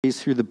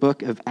through the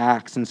book of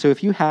Acts. And so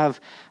if you have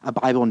a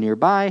Bible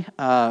nearby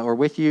or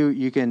with you,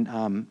 you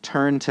can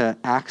turn to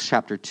Acts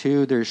chapter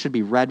 2. There should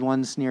be red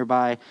ones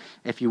nearby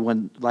if you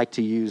would like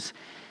to use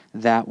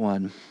that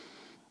one.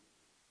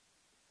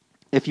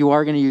 If you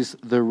are going to use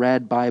the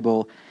red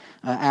Bible,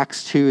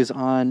 Acts 2 is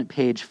on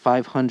page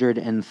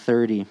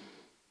 530.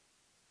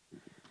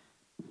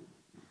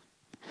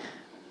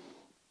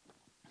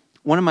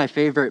 One of my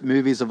favorite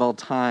movies of all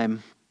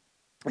time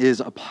is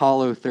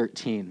Apollo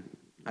 13.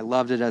 I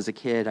loved it as a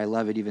kid. I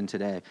love it even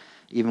today.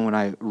 Even when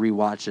I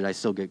rewatch it, I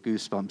still get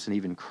goosebumps and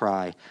even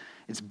cry.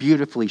 It's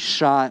beautifully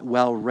shot,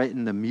 well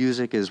written. The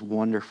music is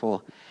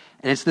wonderful.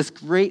 And it's this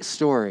great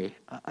story.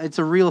 It's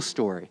a real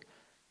story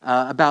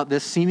about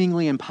this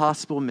seemingly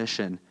impossible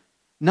mission,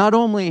 not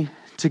only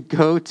to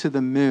go to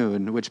the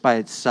moon, which by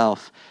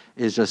itself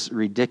is just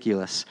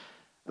ridiculous,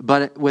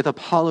 but with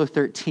Apollo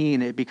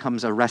 13, it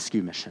becomes a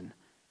rescue mission.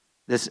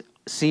 This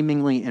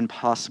seemingly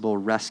impossible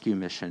rescue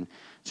mission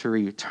to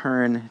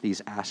return these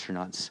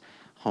astronauts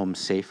home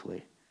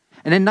safely.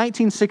 And in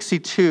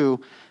 1962,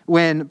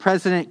 when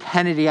President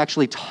Kennedy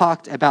actually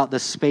talked about the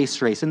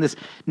space race in this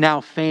now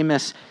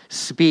famous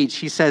speech,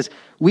 he says,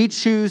 "We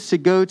choose to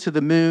go to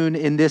the moon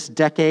in this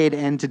decade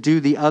and to do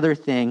the other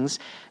things,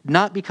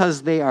 not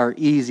because they are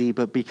easy,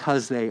 but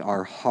because they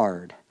are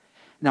hard."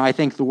 Now, I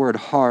think the word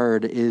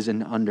hard is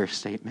an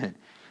understatement.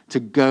 To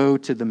go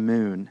to the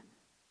moon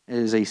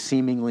is a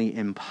seemingly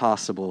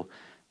impossible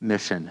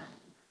mission.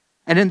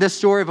 And in this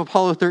story of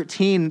Apollo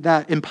 13,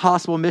 that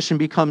impossible mission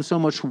becomes so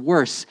much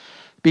worse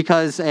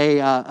because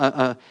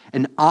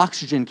an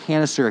oxygen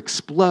canister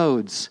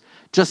explodes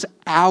just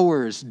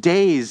hours,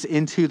 days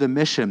into the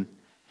mission.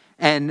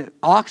 And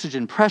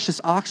oxygen,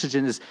 precious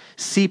oxygen, is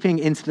seeping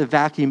into the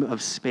vacuum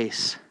of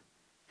space.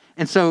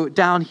 And so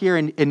down here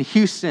in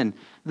Houston,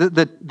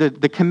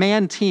 the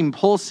command team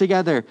pulls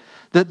together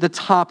the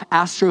top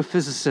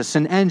astrophysicists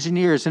and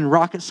engineers and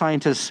rocket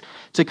scientists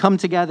to come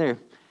together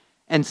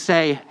and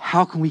say,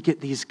 how can we get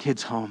these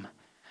kids home?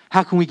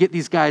 How can we get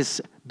these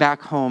guys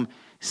back home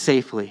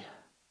safely?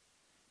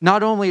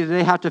 Not only do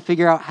they have to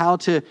figure out how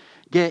to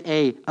get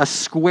a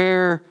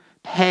square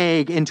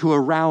peg into a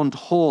round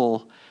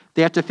hole,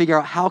 they have to figure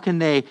out how can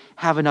they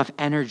have enough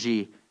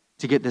energy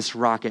to get this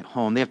rocket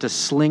home. They have to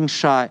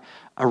slingshot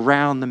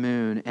around the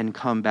moon and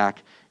come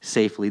back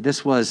safely.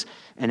 This was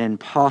an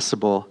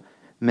impossible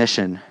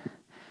mission,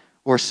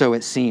 or so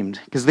it seemed,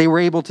 because they were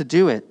able to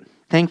do it,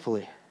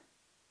 thankfully.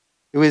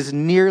 It was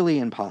nearly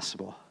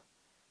impossible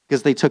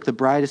because they took the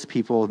brightest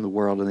people in the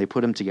world and they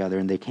put them together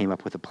and they came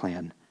up with a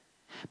plan.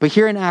 But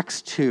here in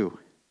Acts 2,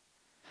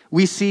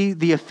 we see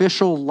the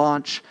official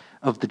launch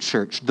of the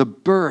church, the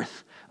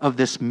birth of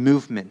this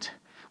movement.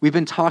 We've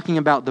been talking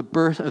about the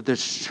birth of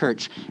this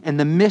church and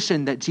the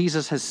mission that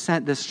Jesus has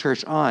sent this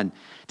church on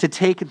to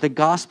take the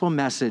gospel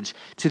message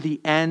to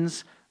the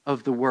ends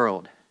of the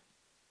world.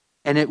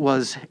 And it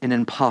was an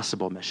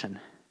impossible mission.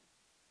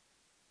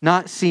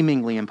 Not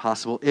seemingly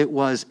impossible, it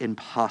was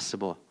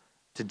impossible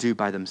to do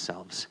by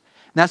themselves.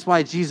 And that's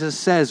why Jesus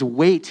says,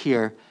 wait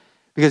here,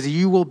 because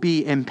you will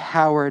be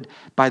empowered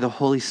by the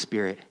Holy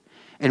Spirit.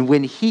 And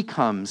when he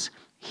comes,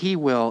 he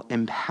will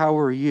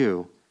empower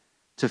you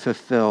to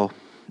fulfill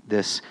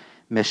this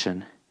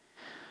mission.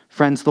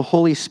 Friends, the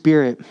Holy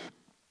Spirit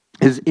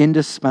is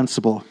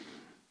indispensable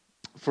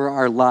for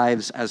our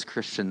lives as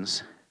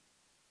Christians.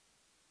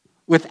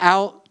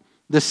 Without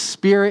the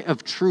Spirit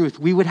of truth,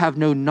 we would have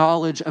no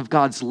knowledge of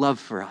God's love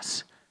for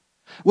us.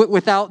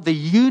 Without the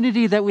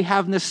unity that we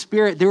have in the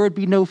Spirit, there would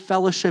be no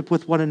fellowship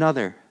with one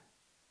another.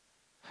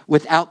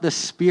 Without the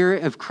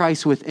Spirit of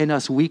Christ within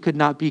us, we could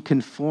not be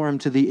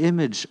conformed to the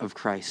image of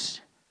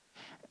Christ.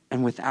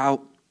 And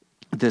without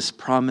this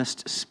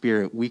promised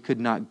Spirit, we could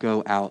not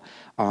go out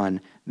on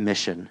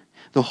mission.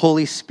 The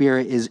Holy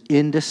Spirit is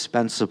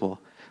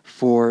indispensable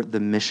for the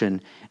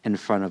mission in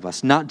front of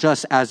us, not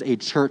just as a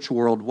church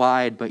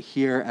worldwide, but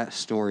here at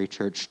Story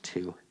Church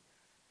too.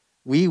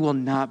 We will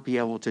not be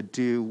able to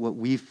do what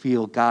we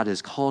feel God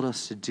has called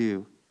us to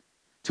do,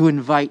 to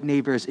invite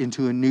neighbors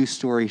into a new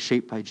story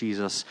shaped by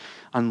Jesus,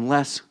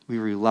 unless we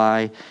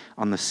rely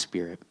on the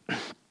Spirit.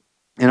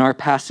 In our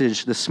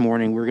passage this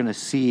morning, we're going to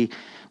see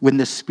when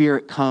the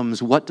Spirit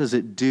comes, what does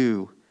it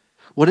do?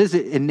 What does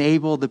it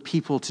enable the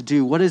people to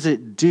do? What does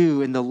it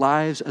do in the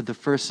lives of the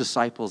first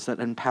disciples that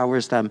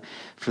empowers them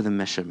for the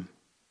mission?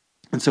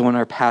 And so in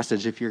our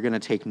passage, if you're going to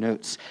take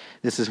notes,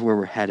 this is where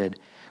we're headed.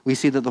 We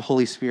see that the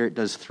Holy Spirit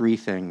does three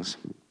things.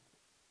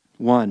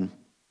 One,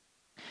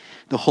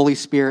 the Holy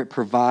Spirit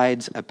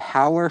provides a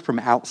power from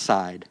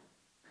outside.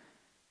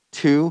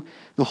 Two,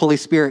 the Holy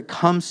Spirit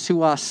comes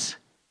to us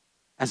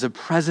as a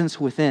presence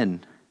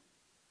within.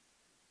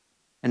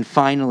 And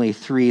finally,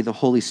 three, the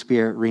Holy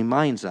Spirit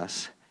reminds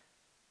us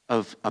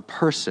of a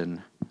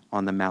person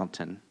on the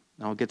mountain.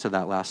 I'll get to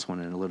that last one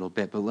in a little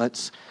bit, but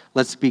let's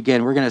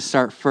begin. We're going to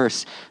start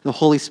first. The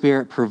Holy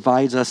Spirit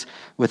provides us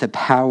with a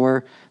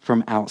power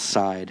from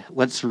outside.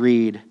 Let's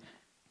read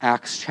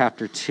Acts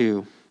chapter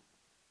 2,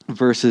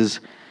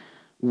 verses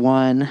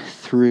 1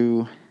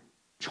 through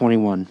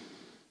 21.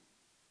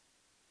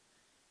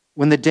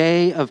 When the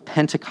day of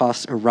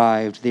Pentecost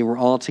arrived, they were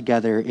all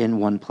together in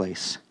one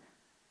place.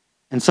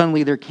 And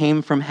suddenly there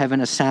came from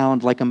heaven a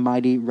sound like a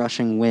mighty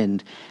rushing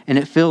wind, and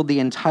it filled the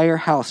entire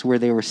house where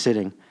they were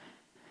sitting.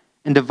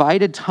 And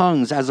divided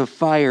tongues as of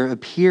fire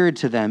appeared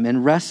to them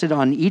and rested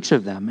on each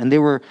of them, and they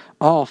were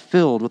all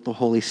filled with the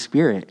Holy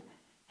Spirit.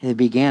 And they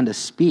began to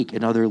speak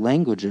in other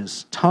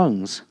languages,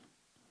 tongues,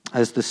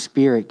 as the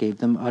Spirit gave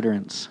them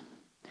utterance.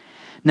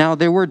 Now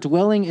there were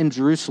dwelling in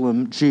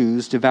Jerusalem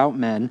Jews, devout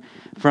men,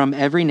 from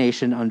every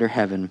nation under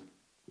heaven.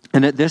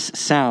 And at this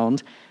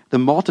sound, the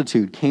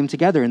multitude came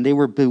together, and they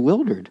were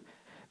bewildered,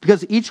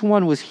 because each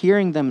one was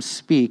hearing them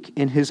speak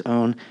in his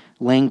own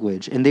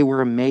language. And they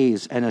were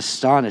amazed and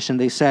astonished, and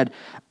they said,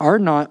 "Are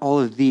not all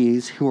of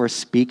these who are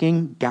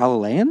speaking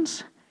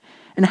Galileans?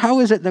 And how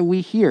is it that we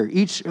hear,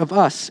 each of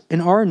us,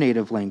 in our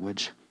native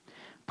language?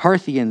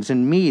 Parthians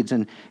and Medes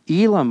and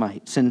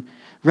Elamites and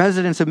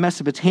residents of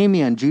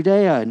Mesopotamia and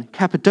Judea and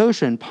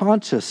Cappadocia and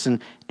Pontus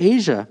and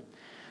Asia,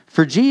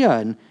 Phrygia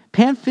and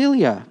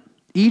Pamphylia,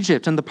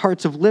 Egypt and the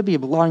parts of Libya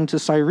belonging to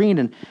Cyrene,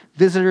 and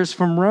visitors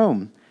from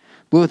Rome,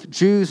 both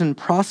Jews and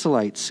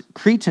proselytes,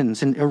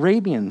 Cretans and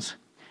Arabians.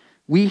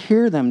 We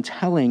hear them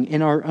telling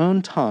in our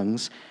own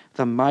tongues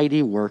the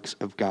mighty works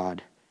of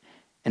God."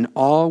 And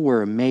all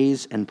were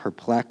amazed and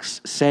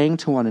perplexed, saying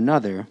to one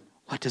another,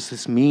 "What does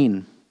this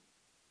mean?"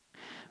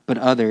 But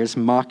others,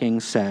 mocking,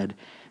 said,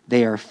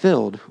 "They are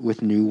filled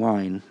with new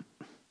wine."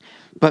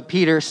 But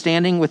Peter,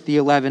 standing with the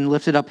 11,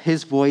 lifted up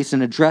his voice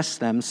and addressed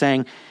them,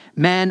 saying,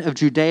 "Men of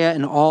Judea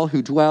and all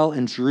who dwell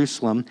in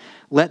Jerusalem,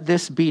 let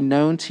this be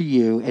known to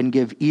you, and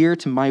give ear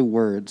to my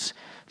words.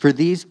 For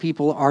these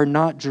people are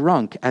not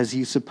drunk, as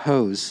you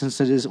suppose,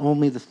 since it is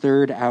only the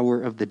third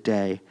hour of the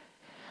day.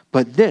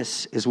 But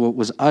this is what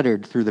was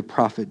uttered through the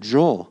prophet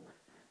Joel.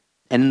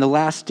 And in the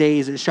last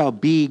days it shall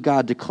be,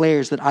 God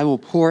declares, that I will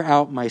pour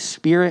out my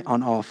spirit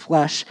on all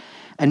flesh,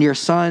 and your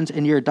sons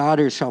and your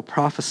daughters shall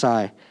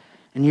prophesy,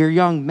 and your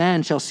young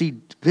men shall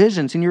see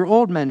visions, and your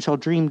old men shall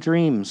dream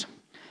dreams.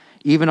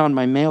 Even on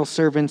my male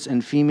servants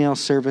and female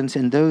servants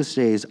in those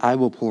days I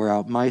will pour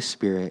out my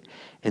spirit,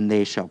 and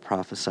they shall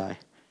prophesy.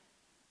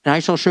 And I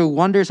shall show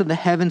wonders in the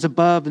heavens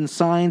above and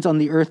signs on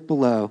the earth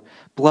below,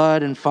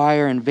 blood and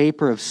fire and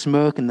vapor of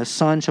smoke, and the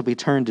sun shall be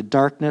turned to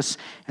darkness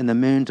and the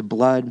moon to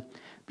blood,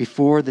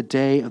 before the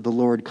day of the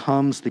Lord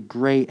comes, the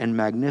great and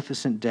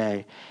magnificent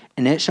day.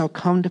 And it shall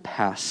come to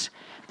pass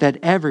that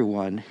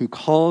everyone who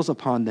calls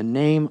upon the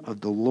name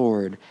of the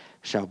Lord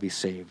shall be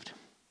saved."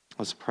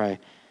 Let's pray.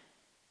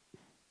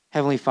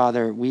 Heavenly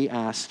Father, we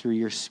ask through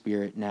your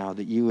Spirit now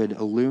that you would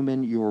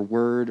illumine your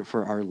word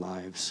for our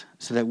lives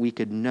so that we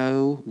could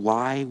know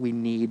why we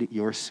need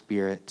your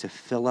Spirit to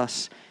fill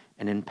us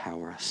and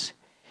empower us.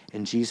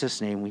 In Jesus'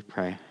 name we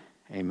pray.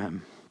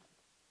 Amen.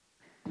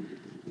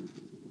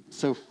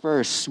 So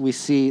first, we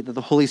see that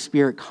the Holy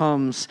Spirit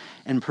comes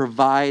and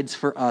provides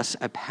for us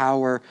a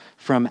power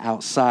from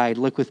outside.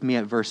 Look with me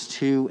at verse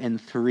 2 and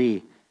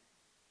 3.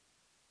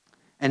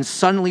 And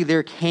suddenly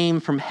there came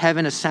from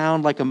heaven a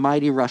sound like a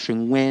mighty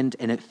rushing wind,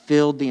 and it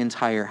filled the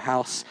entire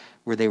house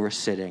where they were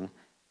sitting.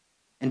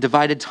 And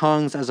divided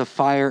tongues as of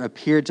fire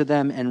appeared to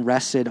them and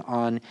rested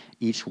on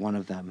each one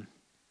of them.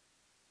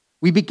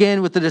 We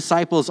begin with the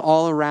disciples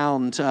all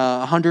around,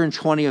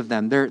 120 of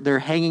them. They're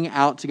hanging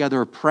out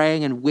together,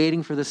 praying and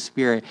waiting for the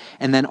Spirit.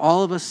 And then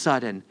all of a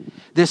sudden,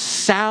 this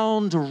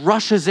sound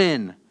rushes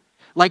in.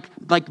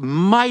 Like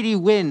mighty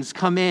winds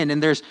come in,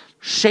 and there's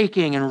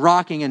shaking and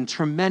rocking, and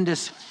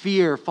tremendous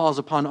fear falls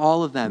upon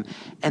all of them.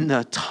 And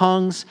the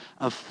tongues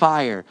of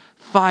fire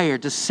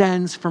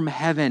descends from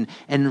heaven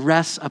and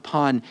rests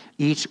upon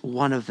each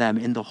one of them.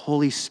 And the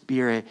Holy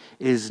Spirit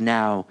is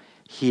now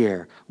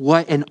here.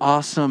 What an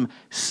awesome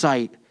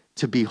sight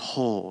to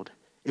behold.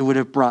 It would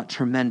have brought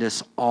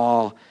tremendous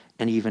awe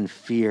and even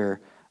fear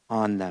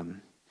on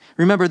them.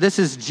 Remember, this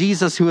is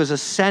Jesus who has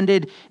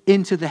ascended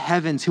into the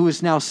heavens, who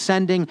is now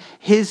sending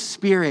his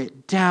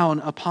Spirit down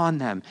upon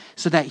them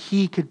so that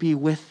he could be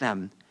with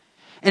them.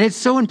 And it's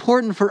so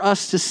important for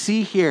us to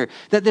see here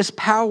that this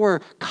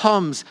power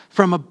comes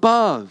from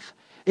above.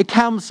 It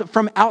comes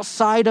from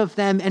outside of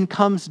them and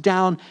comes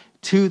down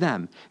to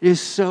them. It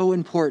is so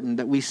important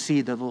that we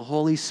see that the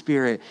Holy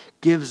Spirit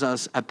gives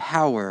us a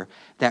power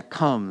that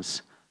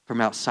comes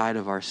from outside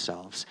of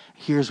ourselves.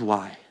 Here's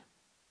why.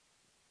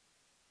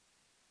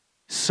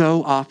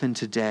 So often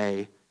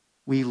today,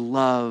 we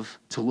love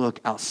to look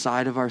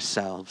outside of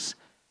ourselves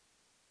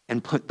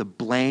and put the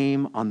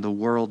blame on the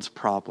world's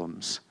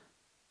problems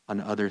on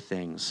other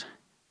things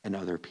and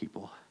other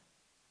people.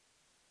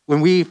 When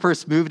we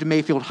first moved to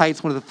Mayfield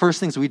Heights, one of the first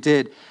things we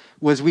did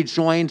was we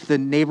joined the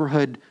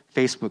neighborhood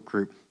Facebook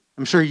group.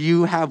 I'm sure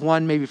you have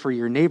one maybe for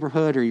your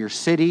neighborhood or your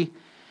city.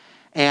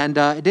 And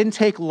it didn't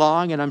take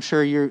long, and I'm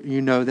sure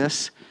you know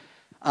this,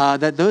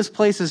 that those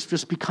places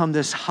just become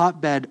this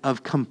hotbed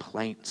of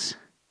complaints.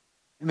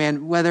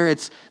 Man, whether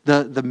it's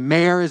the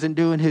mayor isn't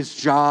doing his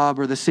job,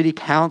 or the city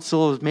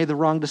council has made the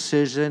wrong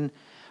decision,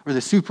 or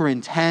the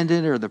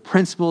superintendent or the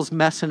principal's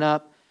messing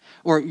up,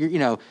 Or,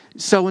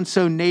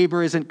 so-and-so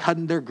neighbor isn't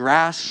cutting their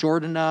grass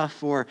short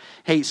enough. Or,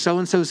 hey,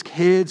 so-and-so's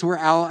kids were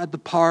out at the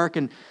park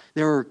and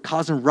they were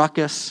causing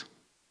ruckus.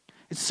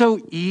 It's so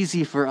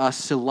easy for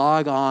us to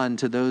log on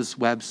to those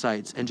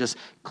websites and just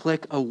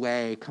click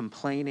away,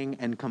 complaining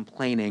and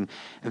complaining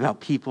about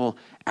people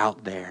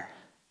out there.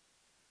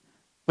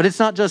 But it's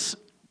not just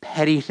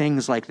petty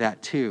things like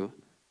that too.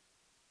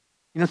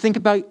 Think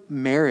about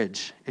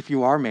marriage if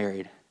you are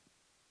married.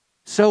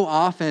 So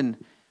often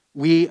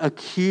we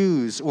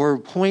accuse or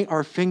point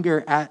our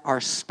finger at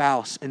our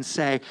spouse and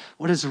say,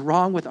 what is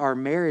wrong with our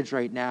marriage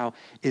right now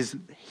is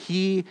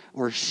he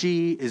or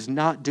she is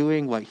not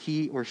doing what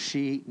he or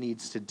she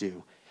needs to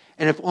do.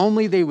 And if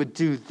only they would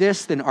do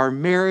this, then our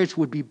marriage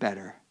would be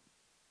better.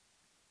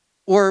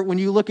 Or when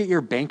you look at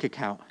your bank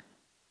account,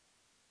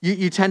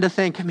 you tend to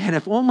think, man,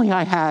 if only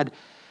I had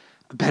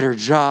a better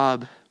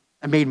job,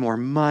 I made more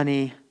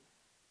money,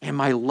 and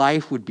my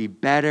life would be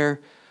better.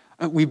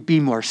 We'd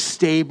be more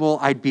stable.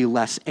 I'd be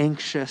less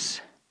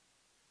anxious.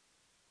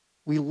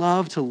 We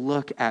love to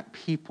look at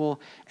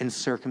people and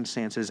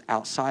circumstances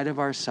outside of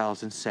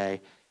ourselves and say,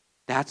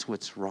 that's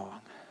what's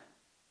wrong.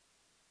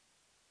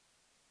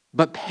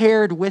 But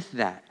paired with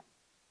that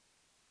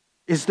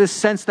is this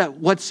sense that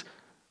what's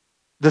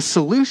the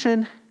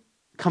solution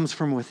comes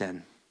from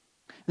within.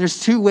 There's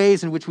two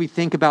ways in which we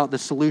think about the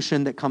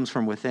solution that comes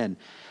from within.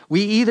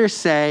 We either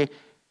say,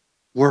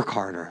 work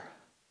harder,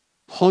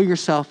 pull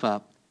yourself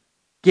up,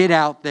 get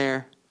out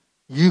there.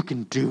 You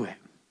can do it.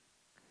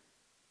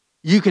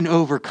 You can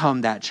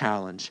overcome that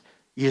challenge.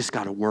 You just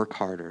got to work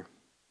harder.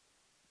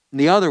 And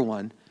the other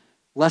one,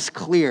 less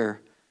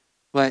clear,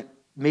 but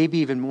maybe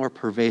even more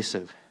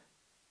pervasive,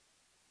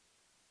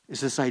 is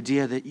this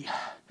idea that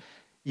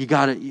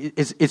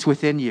it's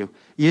within you.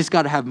 You just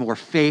got to have more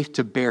faith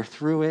to bear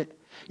through it.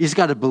 You just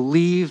got to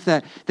believe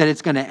that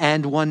it's going to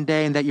end one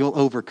day and that you'll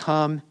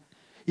overcome.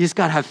 You just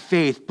got to have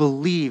faith,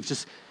 believe,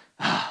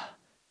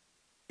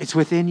 it's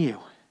within you.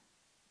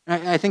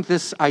 I think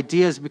this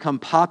idea has become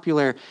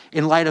popular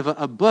in light of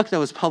a book that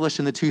was published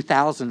in the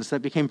 2000s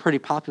that became pretty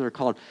popular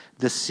called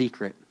The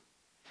Secret.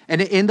 And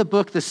in the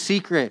book, The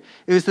Secret,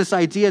 it was this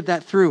idea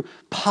that through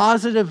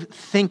positive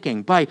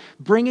thinking, by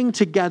bringing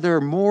together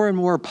more and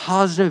more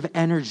positive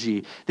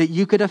energy, that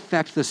you could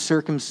affect the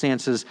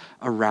circumstances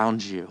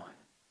around you.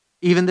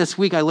 Even this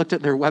week, I looked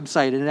at their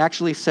website and it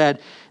actually said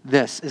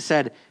this. It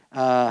said,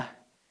 the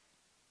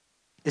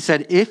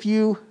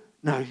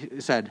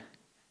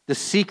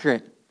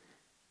secret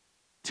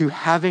to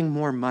having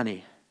more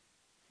money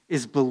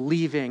is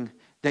believing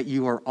that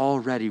you are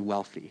already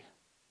wealthy.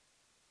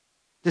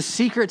 The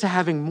secret to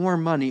having more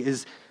money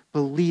is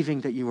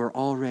believing that you are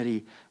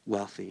already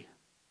wealthy.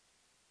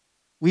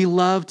 We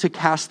love to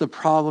cast the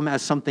problem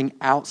as something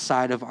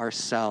outside of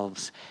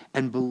ourselves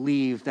and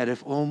believe that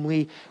if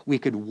only we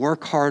could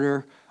work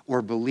harder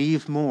or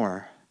believe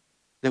more,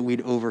 that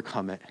we'd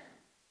overcome it.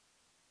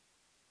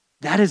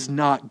 That is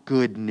not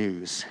good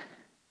news.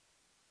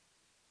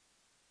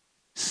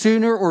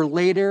 Sooner or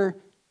later,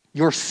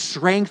 your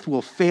strength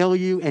will fail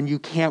you and you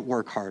can't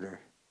work harder.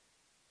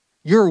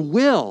 Your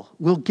will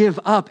give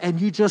up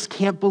and you just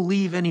can't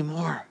believe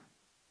anymore.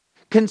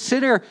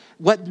 Consider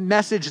what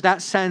message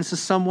that sends to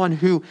someone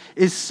who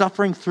is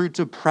suffering through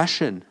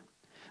depression,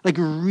 like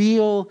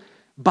real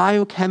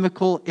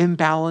biochemical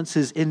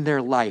imbalances in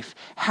their life.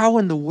 How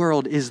in the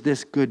world is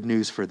this good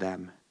news for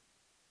them?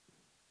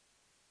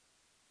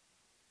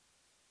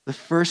 The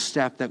first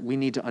step that we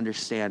need to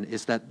understand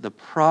is that the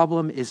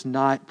problem is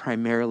not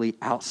primarily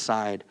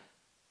outside,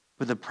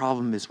 but the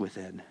problem is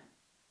within.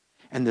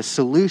 And the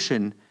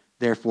solution,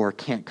 therefore,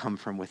 can't come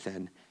from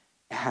within.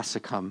 It has to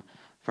come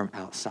from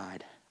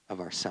outside of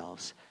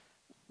ourselves.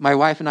 My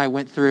wife and I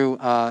went through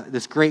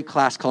this great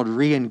class called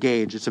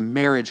Re-Engage. It's a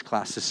marriage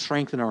class to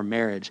strengthen our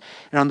marriage.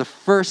 And on the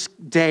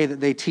first day that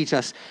they teach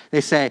us,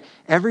 they say,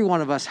 every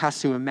one of us has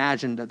to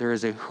imagine that there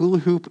is a hula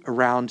hoop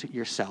around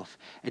yourself,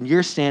 and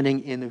you're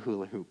standing in the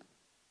hula hoop.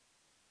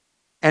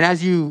 And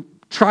as you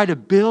try to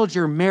build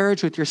your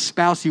marriage with your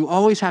spouse, you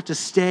always have to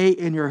stay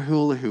in your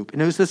hula hoop.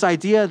 And it was this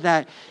idea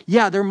that,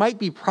 yeah, there might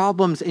be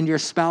problems in your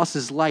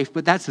spouse's life,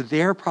 but that's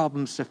their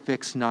problems to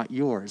fix, not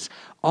yours.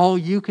 All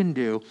you can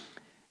do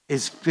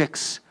is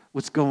fix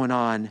what's going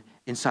on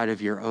inside of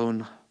your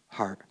own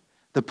heart.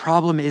 The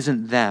problem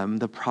isn't them.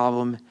 The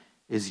problem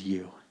is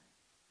you.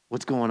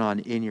 What's going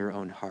on in your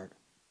own heart.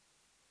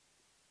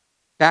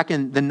 Back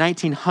in the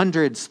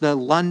 1900s, the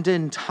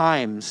London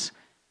Times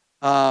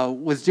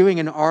was doing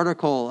an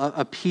article,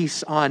 a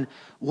piece on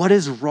what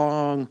is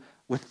wrong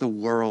with the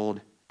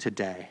world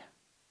today.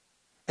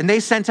 And they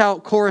sent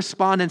out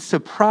correspondence to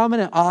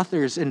prominent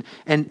authors and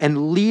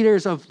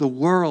leaders of the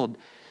world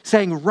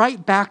saying,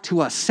 write back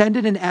to us, send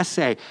in an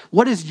essay.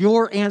 What is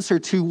your answer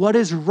to what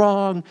is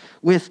wrong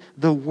with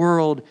the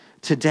world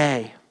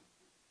today?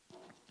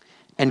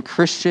 And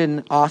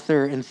Christian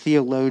author and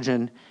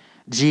theologian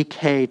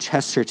G.K.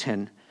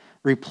 Chesterton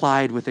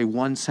replied with a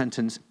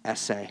one-sentence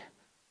essay.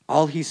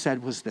 All he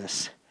said was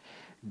this: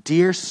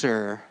 "Dear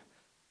sir,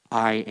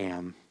 I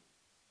am."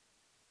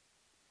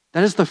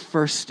 That is the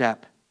first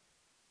step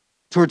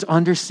towards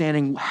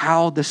understanding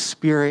how the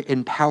Spirit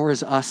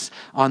empowers us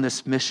on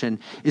this mission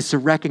is to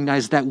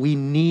recognize that we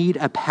need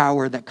a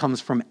power that comes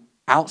from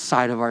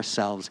outside of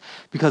ourselves.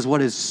 Because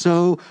what is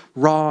so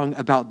wrong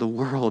about the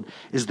world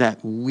is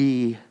that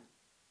we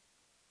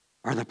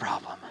are the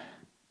problem.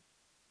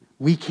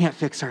 We can't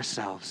fix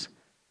ourselves.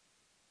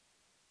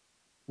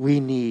 We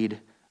need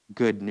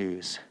good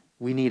news.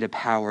 We need a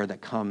power that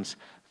comes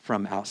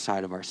from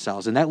outside of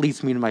ourselves. And that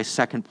leads me to my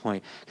second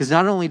point. Because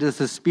not only does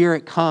the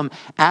Spirit come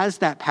as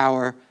that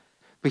power,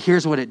 but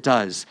here's what it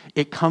does.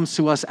 It comes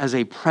to us as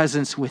a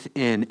presence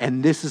within.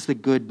 And this is the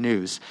good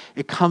news.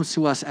 It comes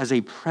to us as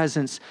a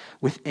presence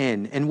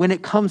within. And when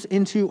it comes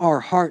into our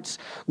hearts,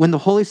 when the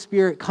Holy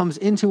Spirit comes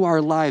into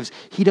our lives,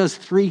 he does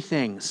three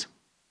things.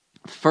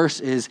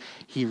 First is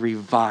he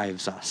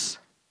revives us.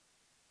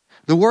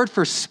 The word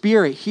for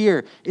spirit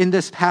here in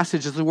this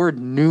passage is the word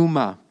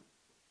pneuma.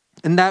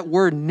 And that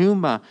word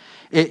pneuma,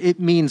 it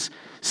means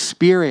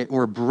spirit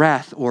or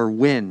breath or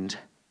wind.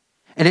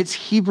 And its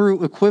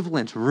Hebrew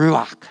equivalent,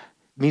 ruach,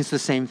 means the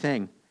same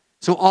thing.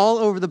 So all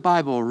over the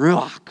Bible,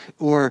 ruach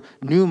or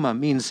pneuma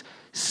means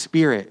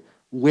spirit,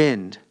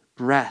 wind,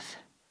 breath.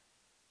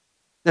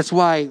 That's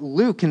why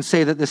Luke can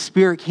say that the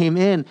Spirit came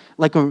in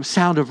like a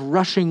sound of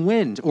rushing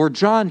wind. Or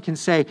John can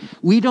say,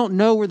 we don't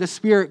know where the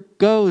Spirit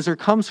goes or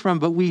comes from,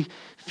 but we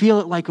feel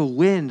it like a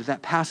wind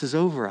that passes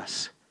over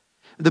us.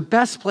 The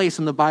best place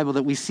in the Bible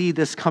that we see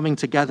this coming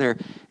together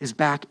is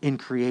back in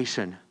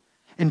creation.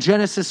 In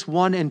Genesis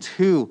 1 and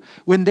 2,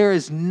 when there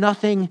is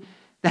nothing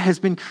that has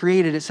been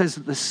created, it says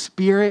that the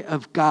Spirit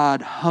of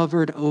God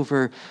hovered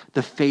over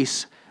the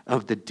face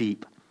of the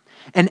deep.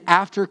 And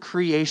after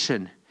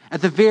creation,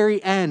 at the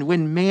very end,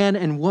 when man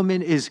and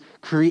woman is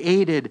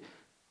created,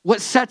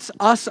 what sets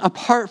us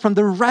apart from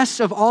the rest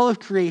of all of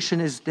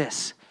creation is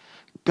this: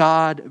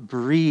 God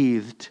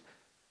breathed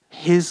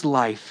his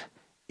life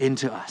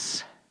into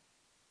us.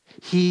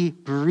 He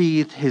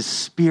breathed his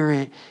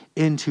Spirit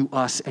into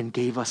us and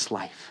gave us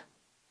life.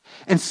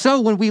 And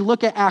so when we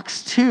look at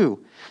Acts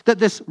 2, that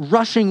this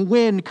rushing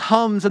wind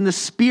comes and the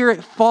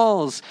Spirit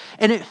falls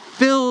and it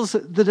fills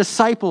the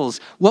disciples,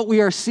 what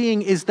we are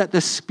seeing is that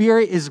the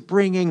Spirit is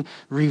bringing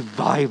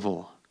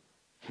revival.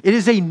 It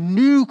is a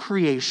new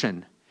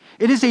creation.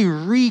 It is a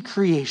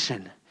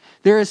recreation.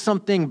 There is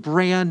something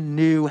brand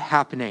new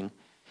happening.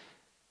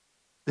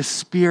 The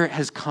Spirit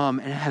has come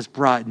and it has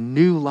brought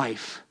new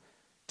life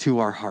to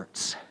our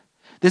hearts.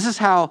 This is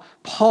how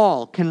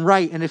Paul can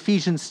write in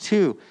Ephesians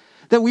 2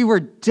 that we were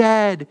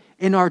dead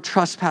in our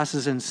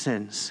trespasses and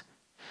sins.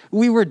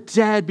 We were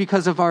dead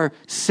because of our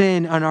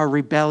sin and our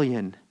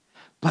rebellion.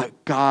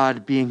 But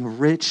God, being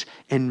rich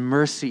in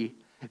mercy,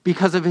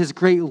 because of his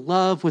great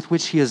love with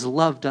which he has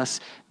loved us,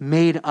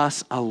 made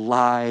us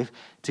alive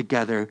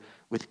together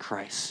with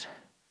Christ.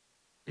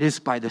 It is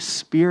by the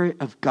Spirit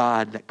of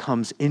God that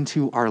comes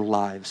into our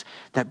lives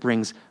that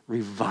brings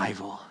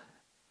revival.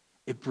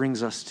 It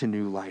brings us to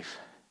new life.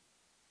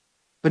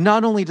 But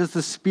not only does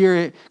the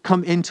Spirit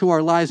come into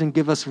our lives and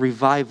give us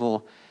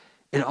revival,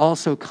 it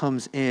also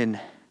comes in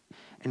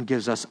and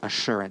gives us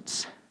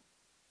assurance.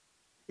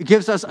 It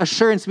gives us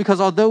assurance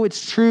because although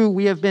it's true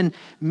we have been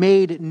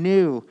made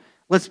new,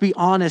 let's be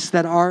honest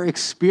that our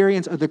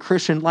experience of the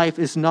Christian life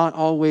is not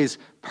always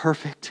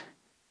perfect.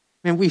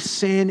 And we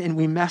sin and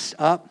we mess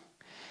up.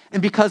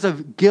 And because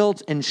of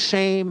guilt and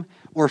shame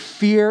or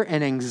fear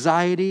and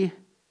anxiety,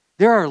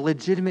 there are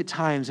legitimate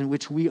times in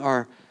which we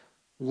are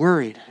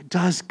worried.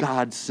 Does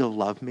God still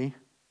love me?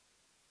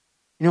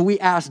 You know, we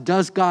ask,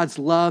 does God's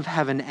love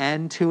have an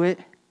end to it?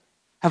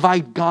 Have I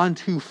gone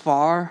too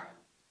far?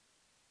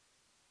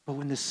 But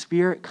when the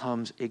Spirit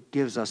comes, it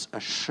gives us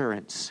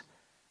assurance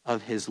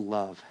of his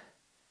love.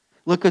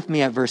 Look with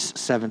me at verse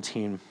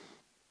 17.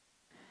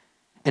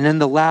 And in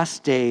the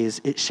last days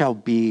it shall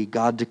be,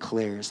 God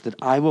declares, that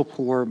I will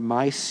pour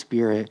my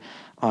Spirit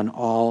on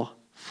all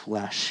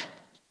flesh.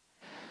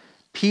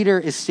 Peter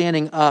is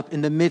standing up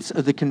in the midst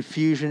of the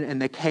confusion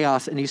and the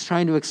chaos, and he's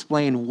trying to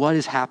explain what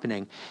is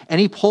happening.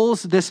 And he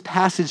pulls this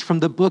passage from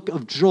the book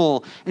of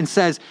Joel and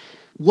says,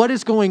 what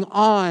is going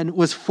on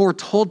was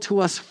foretold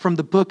to us from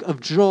the book of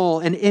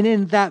Joel. And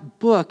in that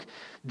book,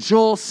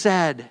 Joel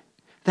said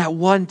that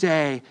one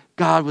day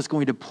God was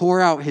going to pour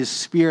out his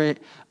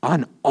Spirit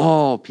on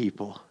all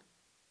people.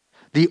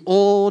 The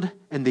old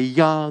and the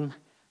young,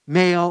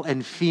 male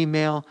and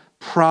female,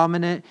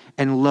 prominent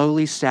and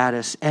lowly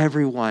status,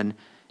 everyone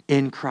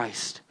in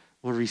Christ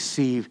will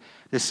receive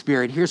the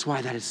Spirit. Here's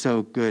why that is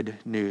so good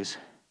news.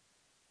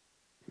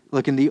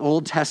 Look, in the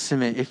Old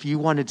Testament, if you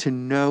wanted to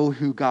know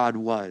who God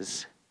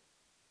was,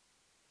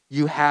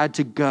 you had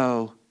to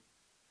go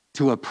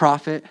to a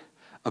prophet,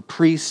 a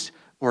priest,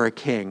 or a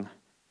king.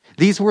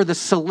 These were the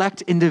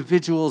select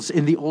individuals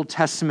in the Old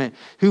Testament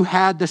who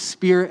had the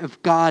Spirit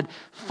of God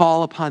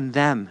fall upon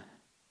them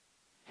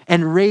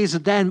and raise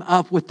them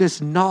up with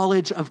this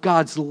knowledge of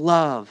God's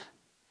love.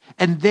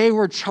 And they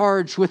were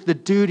charged with the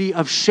duty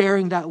of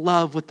sharing that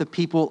love with the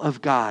people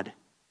of God.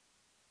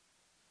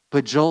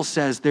 But Joel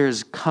says there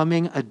is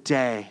coming a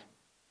day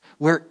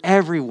where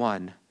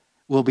everyone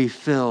will be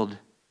filled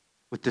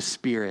with the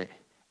Spirit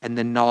and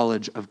the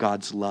knowledge of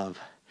God's love.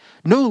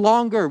 No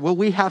longer will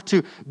we have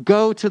to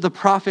go to the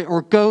prophet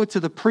or go to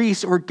the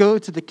priest or go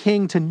to the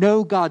king to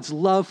know God's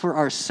love for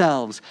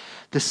ourselves.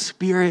 The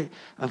Spirit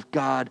of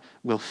God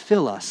will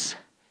fill us,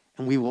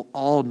 and we will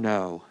all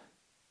know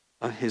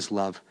of his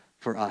love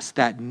for us.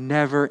 That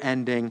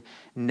never-ending,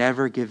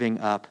 never giving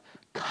up,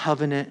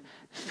 covenant,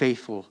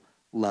 faithful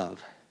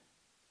love.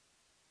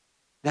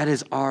 That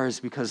is ours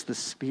because the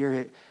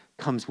Spirit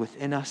comes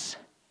within us,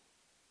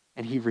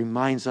 and he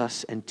reminds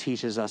us and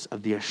teaches us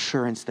of the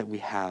assurance that we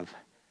have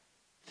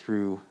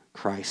through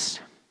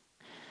Christ.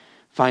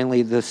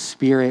 Finally, the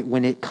Spirit,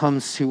 when he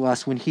comes to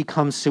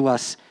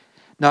us,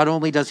 not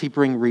only does he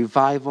bring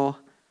revival,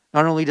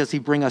 not only does he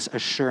bring us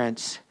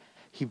assurance,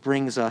 he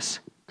brings us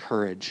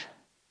courage.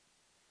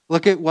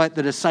 Look at what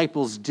the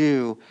disciples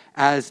do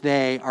as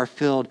they are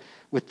filled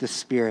with the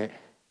Spirit.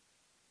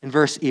 In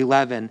verse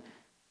 11,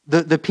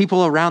 the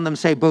people around them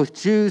say, both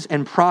Jews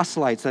and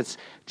proselytes, that's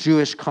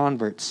Jewish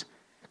converts,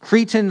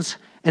 Cretans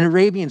and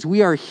Arabians,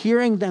 we are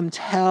hearing them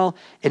tell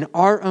in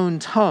our own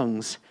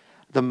tongues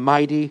the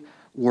mighty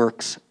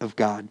works of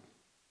God.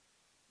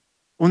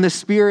 When the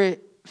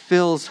Spirit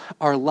fills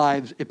our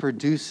lives, it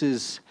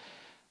produces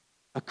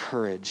a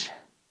courage.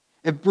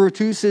 It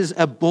produces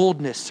a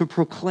boldness to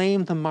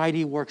proclaim the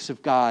mighty works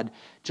of God,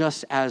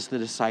 just as the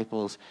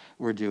disciples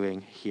were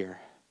doing here.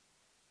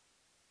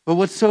 But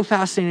what's so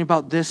fascinating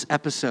about this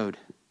episode,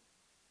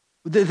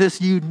 this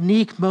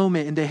unique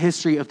moment in the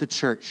history of the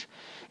church,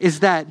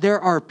 is that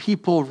there are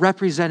people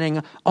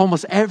representing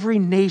almost every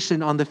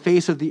nation on the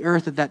face of the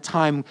earth at that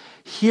time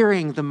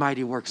hearing the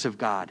mighty works of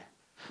God.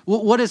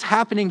 What is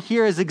happening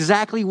here is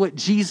exactly what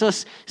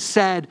Jesus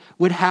said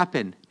would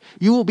happen.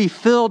 You will be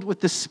filled with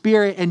the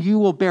Spirit and you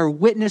will bear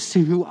witness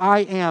to who I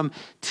am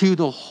to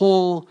the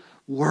whole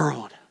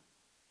world.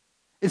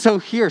 And so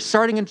here,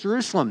 starting in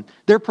Jerusalem,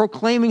 they're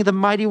proclaiming the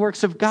mighty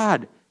works of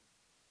God.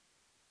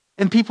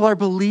 And people are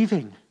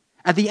believing.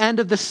 At the end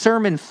of the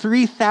sermon,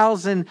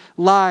 3,000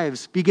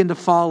 lives begin to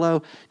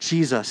follow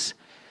Jesus.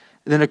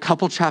 And then a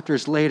couple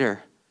chapters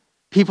later,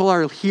 people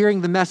are hearing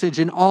the message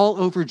in all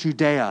over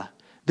Judea.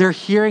 They're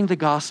hearing the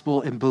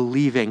gospel and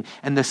believing,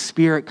 and the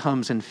Spirit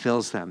comes and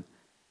fills them.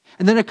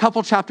 And then a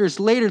couple chapters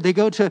later, they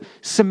go to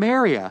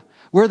Samaria,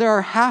 where there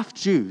are half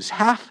Jews,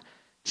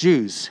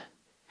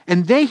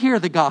 and they hear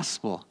the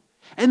gospel,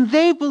 and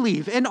they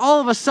believe. And all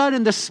of a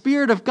sudden, the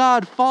Spirit of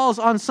God falls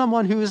on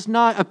someone who is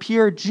not a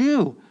pure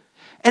Jew.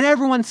 And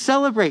everyone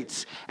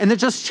celebrates. And then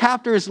just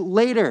chapters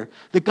later,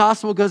 the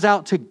gospel goes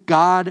out to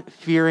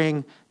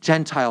God-fearing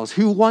Gentiles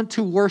who want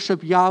to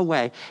worship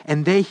Yahweh.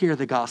 And they hear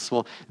the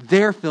gospel.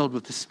 They're filled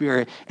with the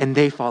Spirit and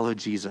they follow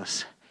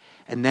Jesus.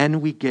 And then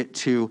we get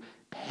to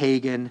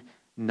pagan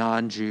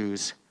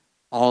non-Jews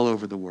all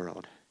over the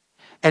world.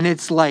 And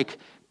it's like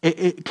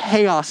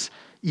chaos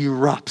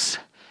erupts.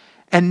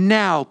 And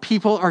now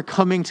people are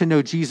coming to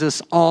know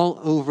Jesus all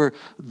over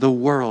the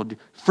world.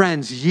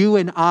 Friends, you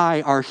and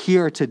I are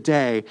here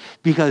today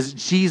because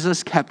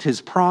Jesus kept his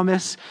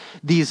promise.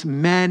 These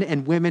men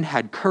and women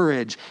had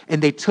courage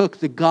and they took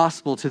the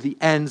gospel to the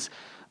ends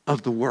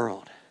of the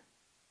world.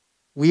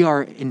 We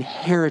are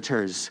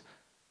inheritors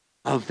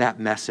of that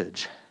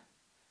message.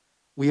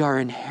 We are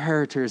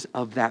inheritors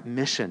of that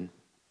mission.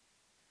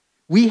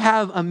 We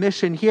have a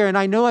mission here, and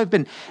I know I've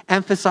been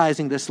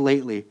emphasizing this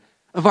lately,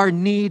 of our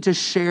need to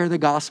share the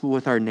gospel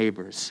with our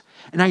neighbors.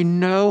 And I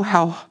know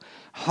how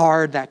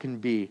hard that can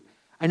be.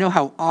 I know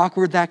how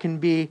awkward that can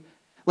be.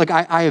 Like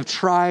I have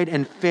tried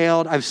and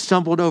failed. I've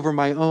stumbled over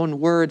my own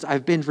words.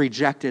 I've been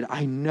rejected.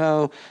 I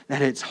know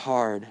that it's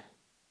hard.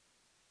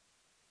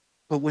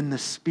 But when the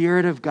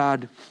Spirit of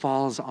God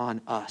falls on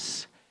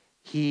us,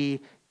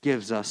 he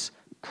gives us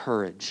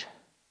courage.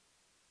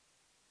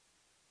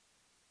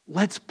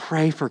 Let's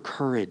pray for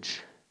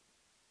courage.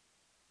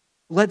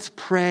 Let's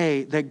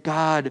pray that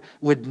God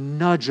would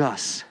nudge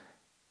us,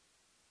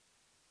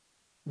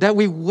 that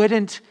we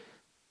wouldn't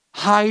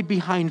hide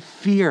behind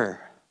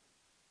fear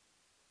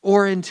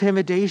or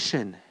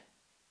intimidation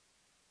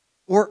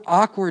or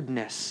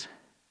awkwardness.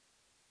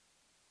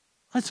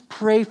 Let's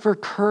pray for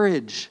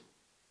courage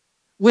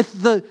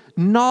with the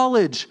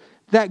knowledge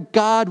that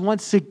God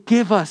wants to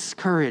give us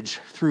courage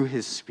through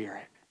his Spirit.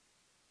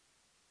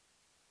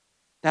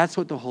 That's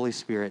what the Holy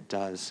Spirit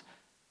does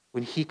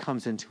when he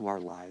comes into our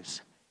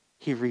lives.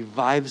 He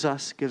revives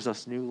us, gives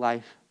us new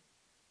life.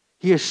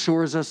 He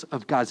assures us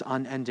of God's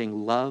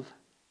unending love,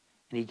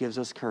 and he gives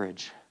us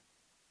courage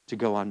to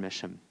go on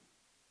mission.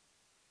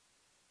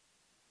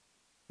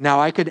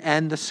 Now, I could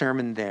end the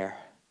sermon there,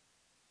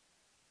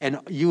 and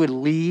you would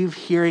leave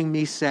hearing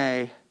me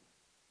say,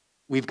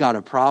 we've got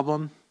a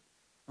problem,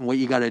 and what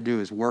you got to do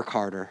is work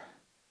harder.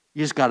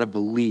 You just got to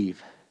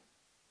believe.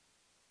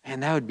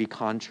 And that would be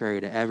contrary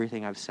to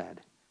everything I've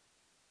said.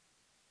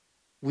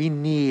 We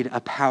need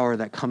a power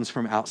that comes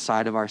from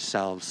outside of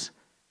ourselves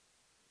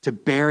to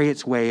bury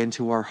its way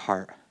into our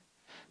heart,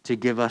 to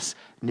give us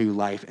new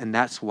life. And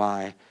that's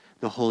why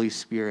the Holy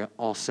Spirit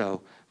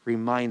also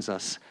reminds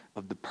us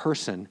of the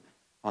person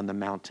on the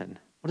mountain.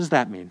 What does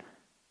that mean?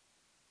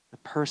 The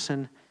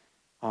person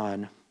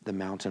on the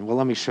mountain? Well,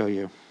 let me show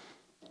you.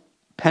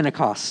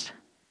 Pentecost.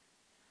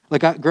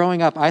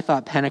 Growing up, I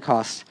thought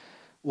Pentecost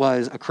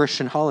was a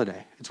Christian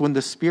holiday. It's when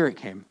the Spirit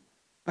came.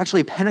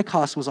 Actually,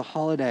 Pentecost was a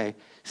holiday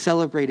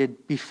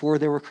celebrated before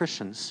there were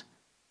Christians.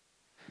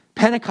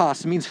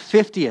 Pentecost means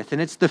 50th,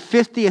 and it's the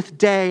 50th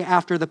day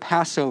after the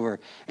Passover.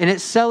 And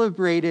it's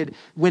celebrated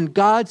when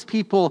God's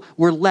people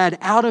were led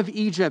out of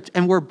Egypt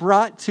and were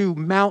brought to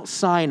Mount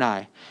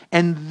Sinai.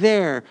 And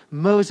there,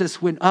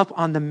 Moses went up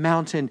on the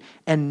mountain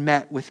and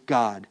met with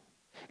God.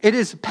 It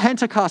is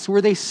Pentecost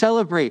where they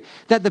celebrate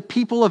that the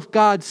people of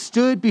God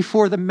stood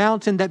before the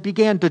mountain that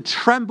began to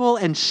tremble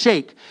and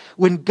shake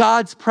when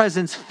God's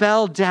presence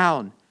fell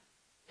down.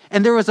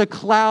 And there was a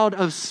cloud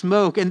of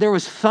smoke, and there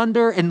was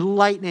thunder and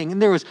lightning,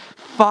 and there was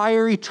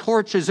fiery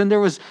torches, and there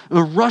was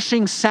a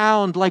rushing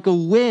sound like a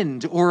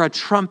wind or a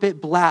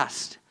trumpet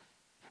blast.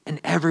 And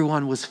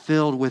everyone was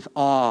filled with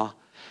awe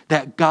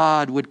that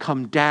God would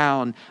come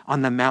down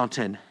on the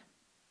mountain.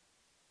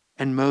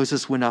 And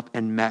Moses went up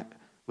and met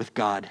with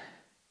God.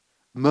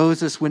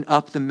 Moses went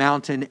up the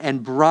mountain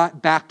and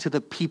brought back to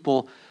the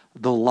people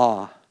the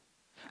law,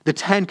 the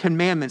 10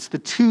 commandments, the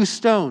 2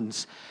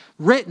 stones,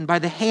 written by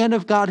the hand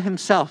of God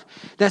himself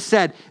that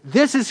said,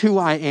 this is who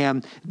I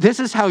am. This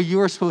is how you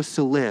are supposed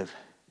to live.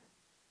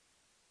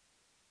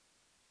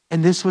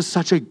 And this was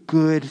such a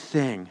good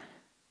thing.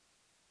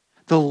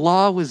 The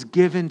law was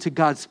given to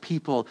God's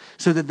people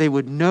so that they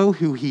would know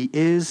who he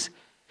is,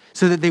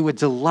 so that they would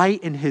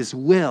delight in his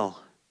will,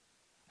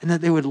 and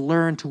that they would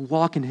learn to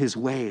walk in his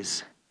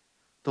ways.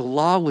 The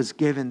law was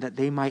given that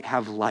they might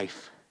have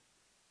life.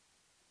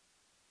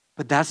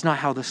 But that's not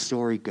how the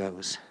story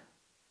goes.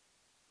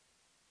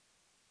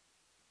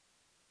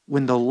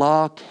 When the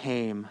law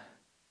came,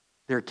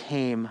 there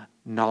came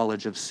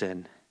knowledge of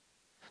sin.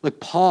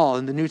 Like Paul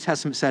in the New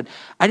Testament said,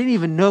 I didn't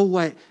even know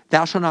what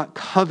thou shalt not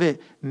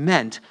covet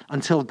meant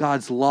until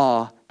God's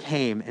law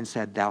came and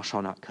said, thou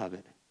shalt not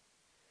covet.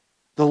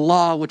 The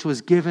law, which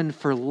was given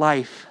for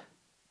life,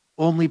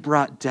 only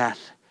brought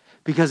death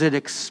because it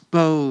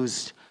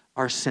exposed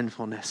our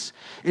sinfulness.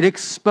 It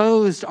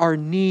exposed our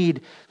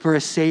need for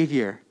a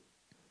Savior.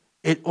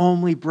 It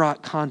only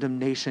brought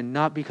condemnation,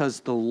 not because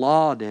the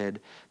law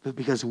did, but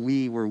because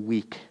we were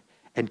weak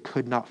and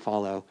could not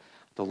follow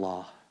the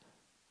law.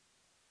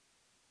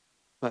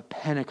 But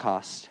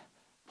Pentecost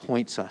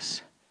points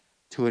us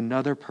to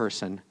another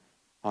person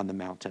on the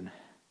mountain.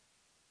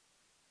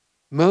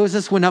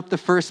 Moses went up the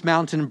first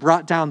mountain and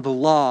brought down the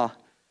law,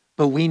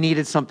 but we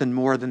needed something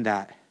more than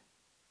that.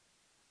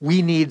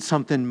 We need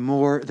something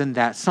more than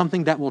that,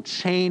 something that will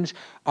change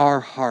our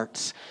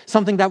hearts,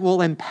 something that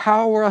will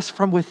empower us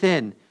from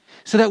within,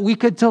 so that we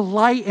could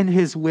delight in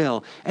his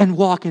will and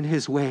walk in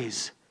his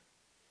ways.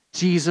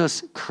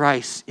 Jesus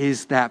Christ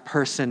is that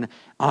person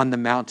on the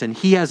mountain.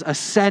 He has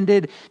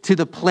ascended to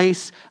the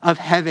place of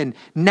heaven,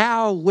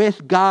 now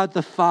with God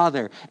the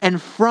Father.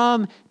 And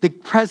from the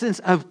presence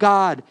of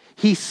God,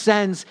 he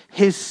sends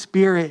his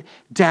Spirit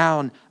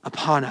down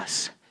upon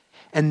us.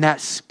 And that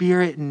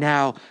Spirit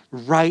now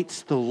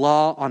writes the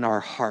law on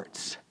our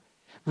hearts,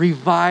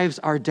 revives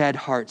our dead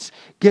hearts,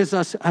 gives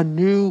us a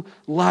new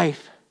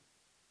life.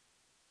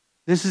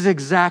 This is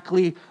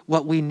exactly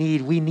what we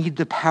need. We need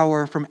the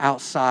power from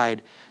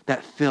outside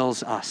that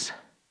fills us.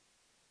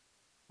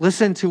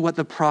 Listen to what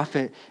the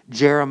prophet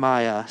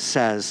Jeremiah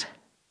says.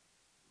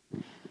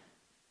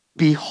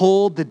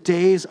 Behold, the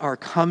days are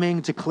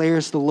coming,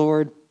 declares the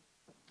Lord,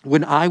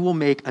 when I will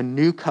make a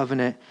new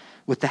covenant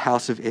with the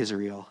house of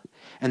Israel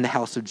and the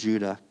house of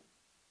Judah.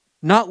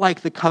 Not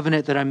like the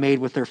covenant that I made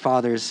with their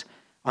fathers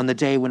on the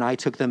day when I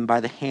took them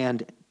by the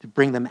hand to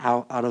bring them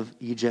out of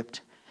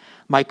Egypt.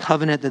 My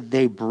covenant that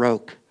they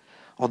broke,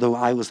 although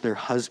I was their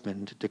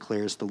husband,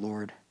 declares the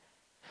Lord.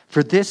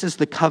 For this is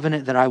the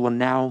covenant that I will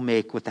now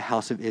make with the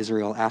house of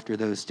Israel after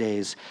those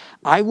days.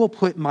 I will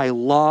put my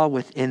law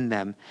within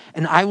them,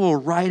 and I will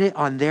write it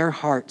on their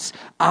hearts.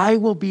 I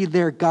will be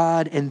their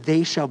God, and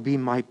they shall be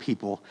my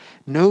people.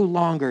 No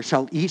longer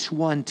shall each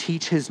one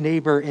teach his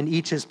neighbor and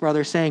each his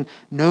brother, saying,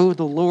 know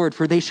the Lord,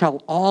 for they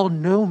shall all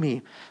know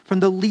me, from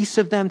the least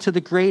of them to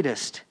the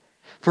greatest.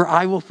 For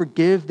I will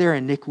forgive their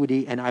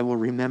iniquity, and I will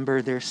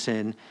remember their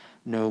sin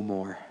no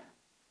more.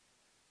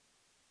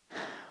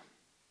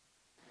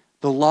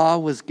 The law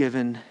was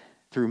given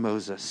through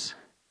Moses,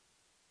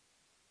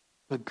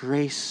 but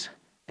grace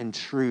and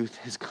truth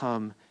has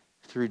come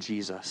through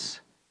Jesus,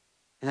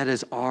 and that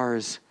is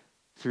ours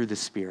through the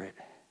Spirit.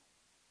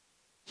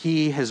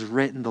 He has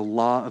written the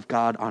law of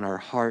God on our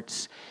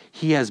hearts.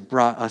 He has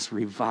brought us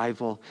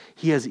revival.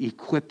 He has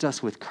equipped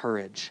us with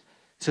courage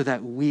so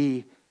that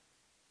we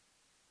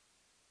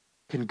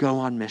can go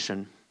on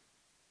mission,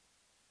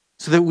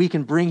 so that we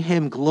can bring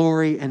him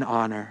glory and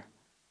honor,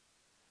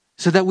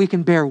 so that we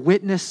can bear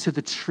witness to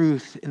the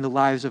truth in the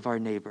lives of our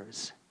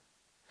neighbors,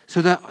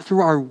 so that through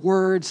our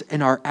words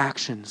and our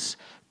actions,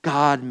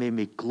 God may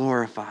be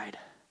glorified.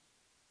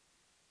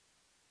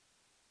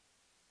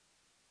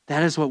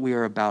 That is what we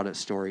are about at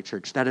Story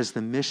Church. That is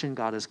the mission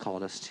God has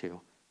called us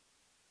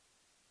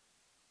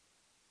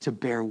to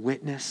bear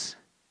witness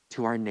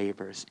to our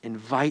neighbors,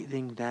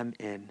 inviting them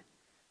in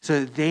so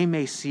that they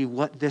may see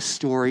what this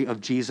story of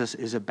Jesus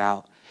is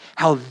about,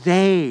 how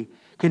they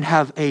can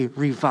have a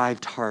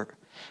revived heart,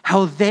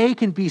 how they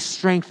can be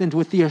strengthened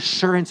with the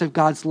assurance of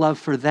God's love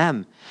for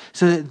them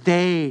so that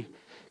they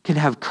can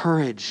have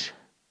courage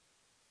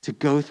to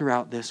go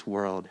throughout this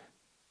world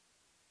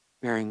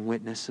bearing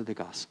witness of the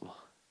gospel.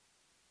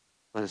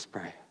 Let us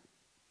pray.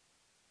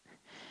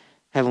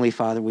 Heavenly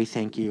Father, we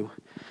thank you,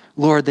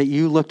 Lord, that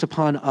you looked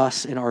upon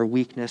us in our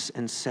weakness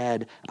and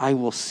said, I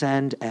will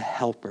send a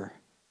helper,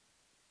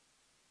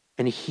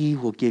 and he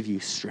will give you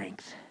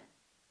strength.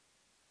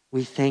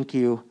 We thank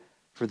you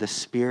for the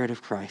Spirit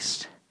of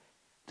Christ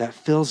that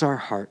fills our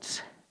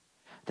hearts,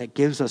 that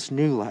gives us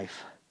new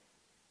life,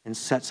 and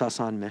sets us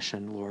on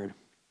mission, Lord.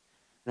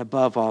 And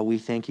above all, we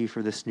thank you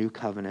for this new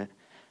covenant,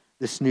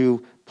 this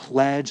new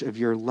pledge of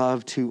your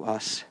love to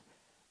us,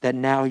 that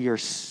now your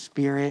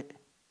Spirit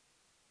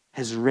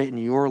has written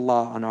your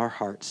law on our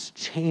hearts,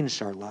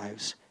 changed our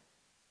lives,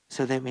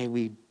 so that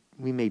we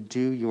may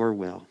do your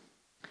will.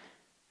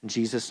 In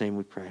Jesus' name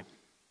we pray.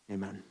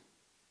 Amen.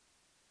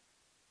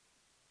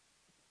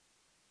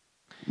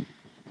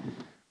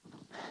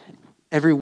 Every